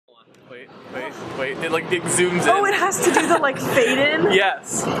Wait. It zooms in. Oh, it has to do the like fade in?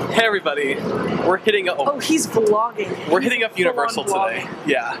 Yes. Hey everybody. We're hitting up. Oh, he's vlogging. We're hitting up Universal today.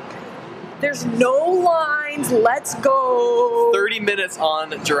 Yeah. There's no lines. Let's go. 30 minutes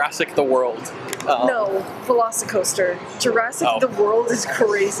on Jurassic the World. No, Velocicoaster. Jurassic the World is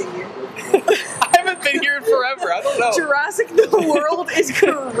crazy. I haven't been here in forever. I don't know. Jurassic the World is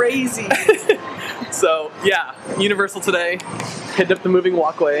crazy. So, yeah, Universal today. Hitting up the moving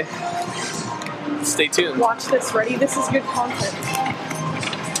walkway. Stay tuned. Watch this. Ready? This is good content.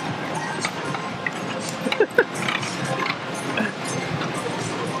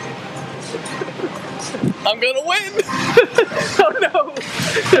 I'm gonna win! Oh no!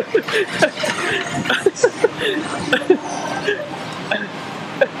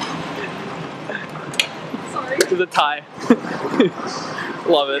 Sorry. It's a tie.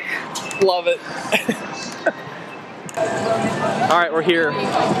 Love it. Love it. Alright, we're here.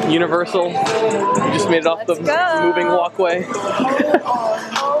 Universal. We just made it off the moving walkway.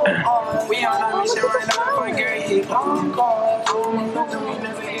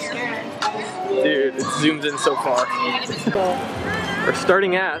 Dude, it zooms in so far. We're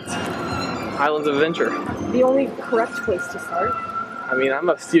starting at Islands of Adventure. The only correct place to start. I mean, I'm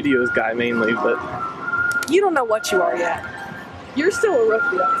a studios guy mainly, but... You don't know what you are yet. You're still a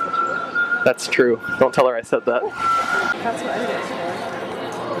rookie, that's what you are. That's true. Don't tell her I said that. That's what I'm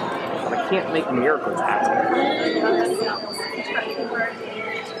for. But I can't make miracles happen.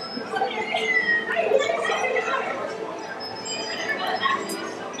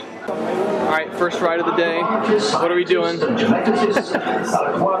 Alright, first ride of the day. What are we doing?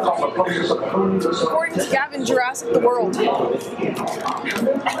 According to Gavin, Jurassic the World. Yeah,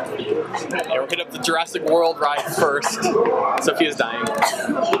 we're hitting up the Jurassic World ride first. Sophia's dying.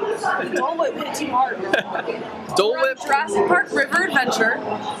 Dole Whip hit too hard. Dole Whip? Jurassic Park River Adventure.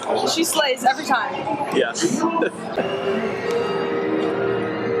 She slays every time. Yes.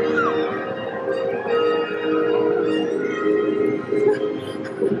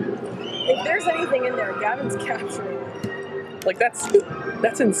 If there's anything in there, Gavin's capturing it. Like, that's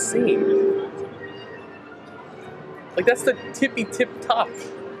insane. Like, that's the tippy tip top.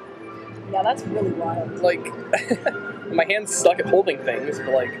 Yeah, that's really wild. Like, my hand's stuck at holding things,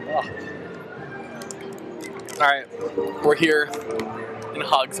 but like, ugh. Alright, we're here in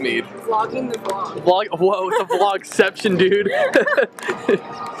Hogsmeade. Vlogging the vlog. Vlog? Whoa, it's a vlogception, dude.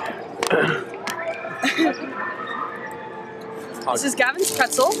 This is Gavin's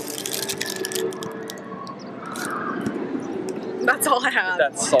pretzel. That's all I have.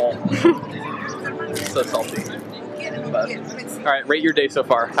 That's salt. So salty. Alright, rate your day so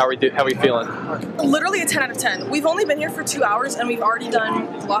far. How are we feeling? Literally a 10 out of 10. We've only been here for 2 hours and we've already done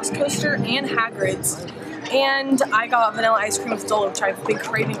Velocicoaster and Hagrid's. And I got vanilla ice cream with Dole, which I've been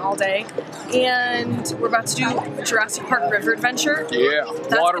craving all day. And we're about to do Jurassic Park River Adventure. Yeah,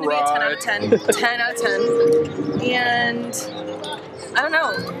 that's water gonna ride. Be a 10 out of 10. 10 out of 10. And I don't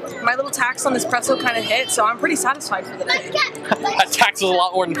know, my little tax on this pretzel kind of hit, so I'm pretty satisfied for the day. That tax was a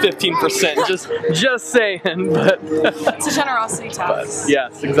lot more than 15%, just saying, but... It's a generosity tax. But,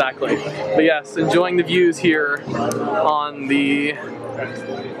 yes, exactly. But yes, enjoying the views here on the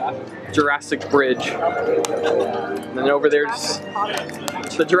Jurassic Bridge. And then over there's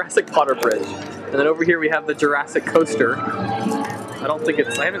the Jurassic Potter Bridge. And then over here we have the Jurassic Coaster. I don't think I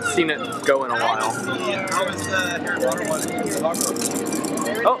haven't seen it go in a while.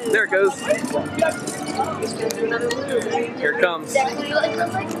 Oh, there it goes. Here it comes.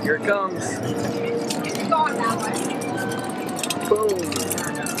 Here it comes. Boom.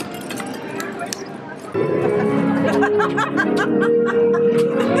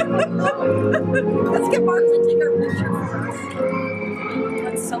 Let's get Mark to take our picture first.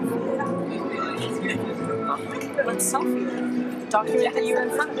 Let's selfie. Let's selfie. Document that you were in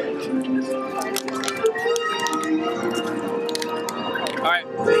front of me. Alright,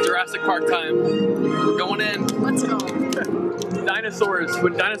 Jurassic Park time. We're going in. Let's go. Dinosaurs,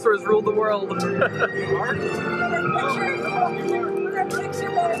 when dinosaurs ruled the world.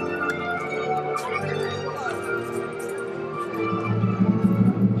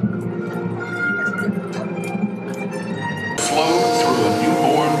 Flow through a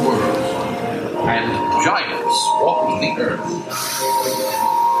newborn world, and giants walk the earth.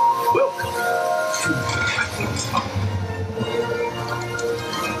 Welcome to Happy Time.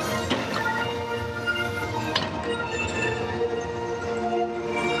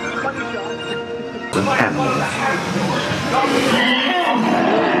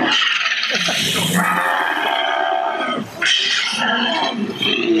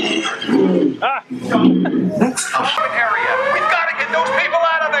 Ah! Next area. We've got to get those people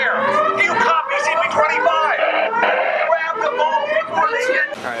out of there.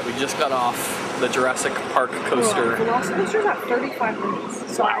 the Jurassic Park coaster. The Velocicoaster's at 35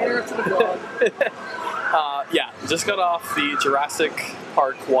 minutes, so I interrupted the vlog. Yeah, just got off the Jurassic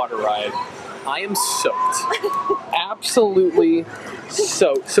Park water ride. I am soaked. Absolutely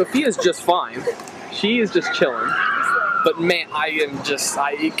soaked. Sophia's just fine. She is just chilling. But man,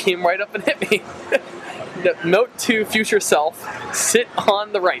 it came right up and hit me. Note to future self, sit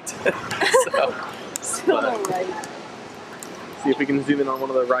on the right. Still on the right. See if we can zoom in on one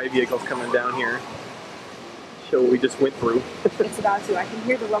of the ride vehicles coming down here. Show what we just went through. It's about to. I can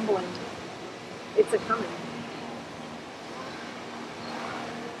hear the rumbling. It's a-coming.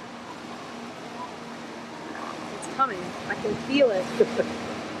 It's coming. I can feel it.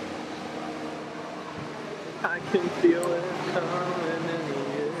 I can feel it coming in the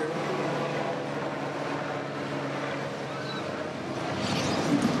air.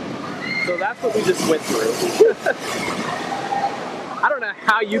 So that's what we just went through. I don't know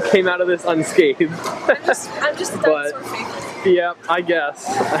how you came out of this unscathed. I'm just a dinosaur favorite. Yeah, I guess.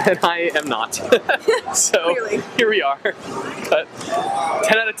 And I am not. So Clearly. Here we are. But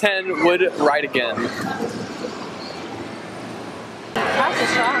 10 out of 10 would ride again. That's a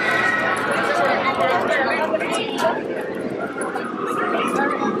shock.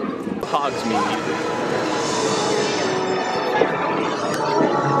 Hogsmeade.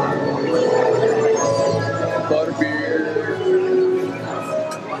 Butterbeer.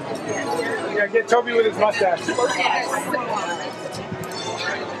 Yeah, get Toby with his mustache.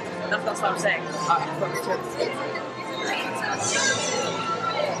 That's what I'm saying.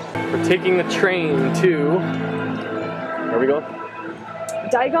 We're taking the train to... Where are we going?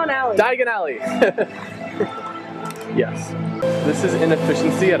 Diagon Alley. Diagon Alley. Yes. This is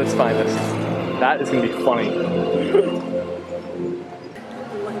inefficiency at its finest. That is going to be funny.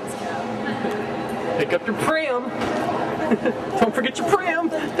 Pick up your pram. Don't forget your pram.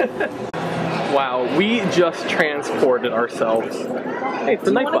 Wow, we just transported ourselves. Hey, it's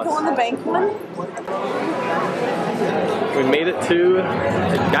the night bus. Do you want to go on the bank one? We made it to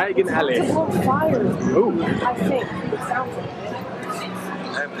Diagon Alley. It's a little fire. Ooh. I think. It sounds like it.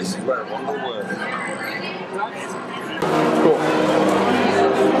 This is where I want to work.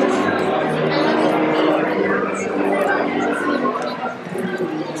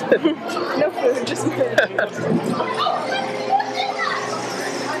 No food, just food.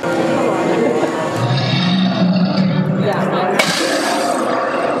 Yeah.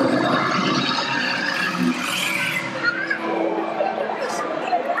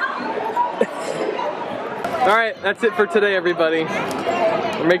 Alright, that's it for today, everybody.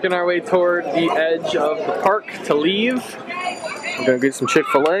 We're making our way toward the edge of the park to leave. We're gonna get some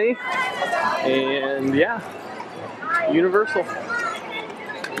Chick-fil-A. And yeah, Universal.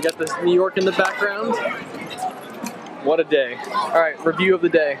 We got this New York in the background. What a day. Alright, review of the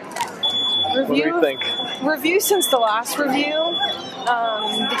day. What do we think? Review since the last review.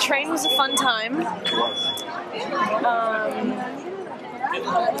 The train was a fun time.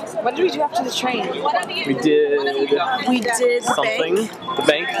 What did we do after the train? We did something. The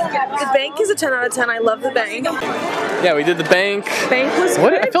bank. The bank is a 10 out of 10. I love the bank. Yeah, we did the bank. Bank was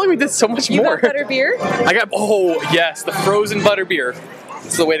What? good. I feel like we did so much You more. got butter beer? I got, oh yes, the frozen butterbeer.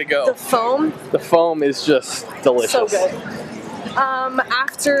 It's the way to go. The foam? The foam is just delicious. So good.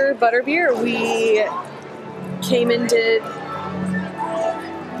 After butterbeer, we came and did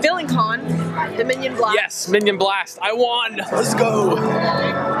VillainCon, the Minion Blast. Yes, Minion Blast. I won. Let's go.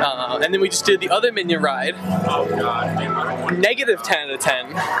 And then we just did the other Minion ride. Oh god. Negative 10 out of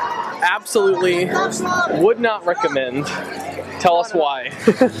 10. Absolutely would not recommend. Tell us why.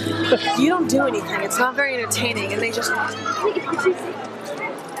 You don't do anything. It's not very entertaining, and they just...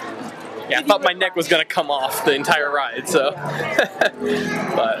 Yeah, I thought my neck was gonna come off the entire ride, so.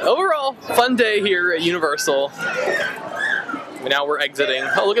 But overall, fun day here at Universal. Now we're exiting.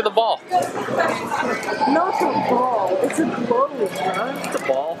 Oh, look at the ball. Not a ball. It's a globe, huh? It's a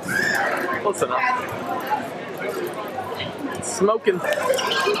ball. Close enough. It's smoking.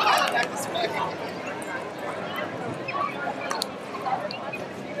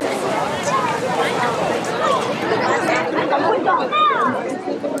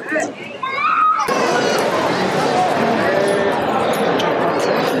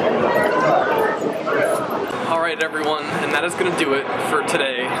 Alright everyone, and that is going to do it for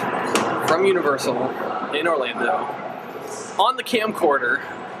today from Universal in Orlando on the camcorder.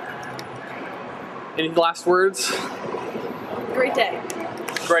 Any last words? Great day.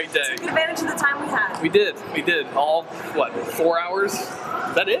 Great day. Took advantage of the time we had. We did. All, what, 4 hours? Is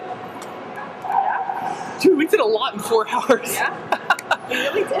that it? Yeah. Dude, we did a lot in 4 hours. Yeah. We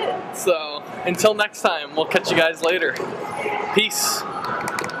really did. So, until next time, we'll catch you guys later. Peace.